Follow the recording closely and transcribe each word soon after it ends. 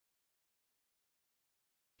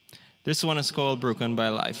This one is called Broken by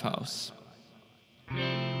Lifehouse.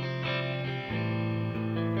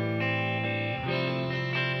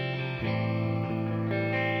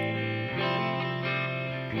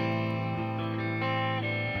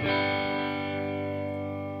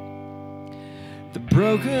 The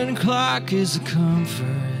broken clock is a comfort.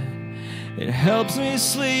 It helps me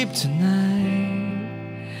sleep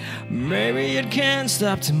tonight. Maybe it can't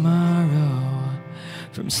stop tomorrow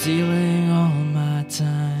from stealing all my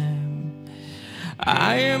time.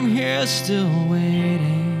 I am here still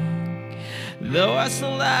waiting, though I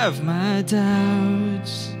still have my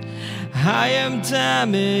doubts. I am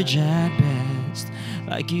damaged at best,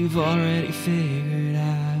 like you've already figured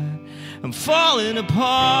out. I'm falling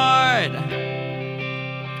apart,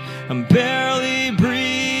 I'm barely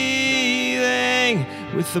breathing,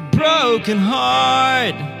 with a broken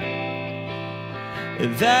heart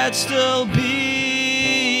that's still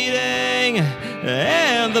beating,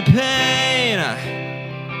 and the pain,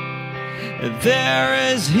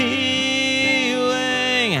 there is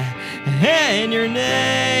healing in your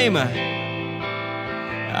name.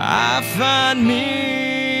 I find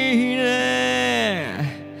meaning.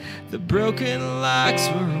 The broken locks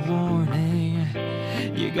were a warning.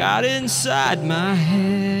 You got inside my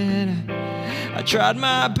head. I tried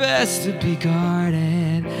my best to be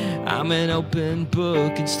guarded. I'm an open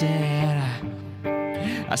book instead.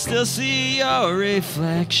 I still see your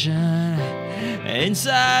reflection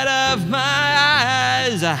inside of my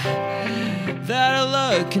eyes that are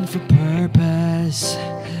looking for purpose.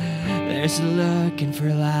 There's a looking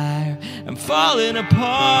for life. I'm falling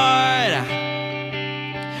apart,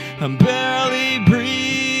 I'm barely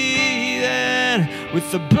breathing,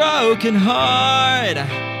 with a broken heart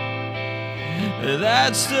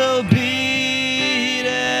that's still beating,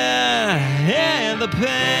 and the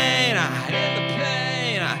pain,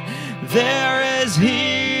 there is healing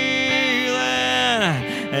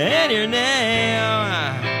in your name.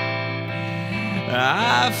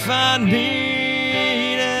 I find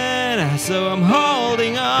meaning, so I'm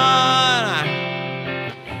holding on.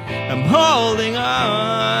 I'm holding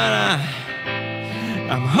on.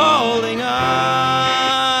 I'm holding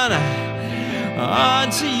on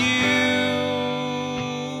to you.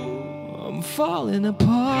 I'm falling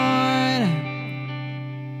apart.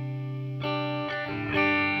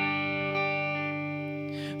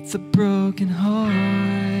 It's a broken heart.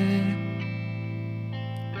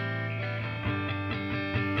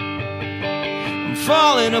 I'm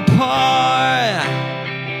falling apart.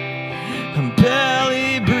 I'm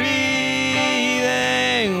barely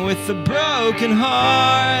breathing, with a broken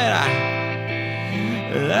heart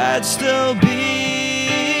that's still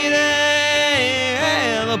beating,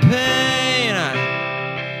 and the pain,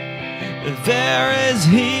 there is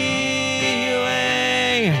healing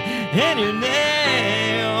in your name.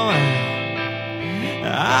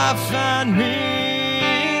 I find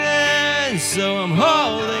meaning, so I'm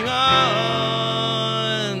holding on.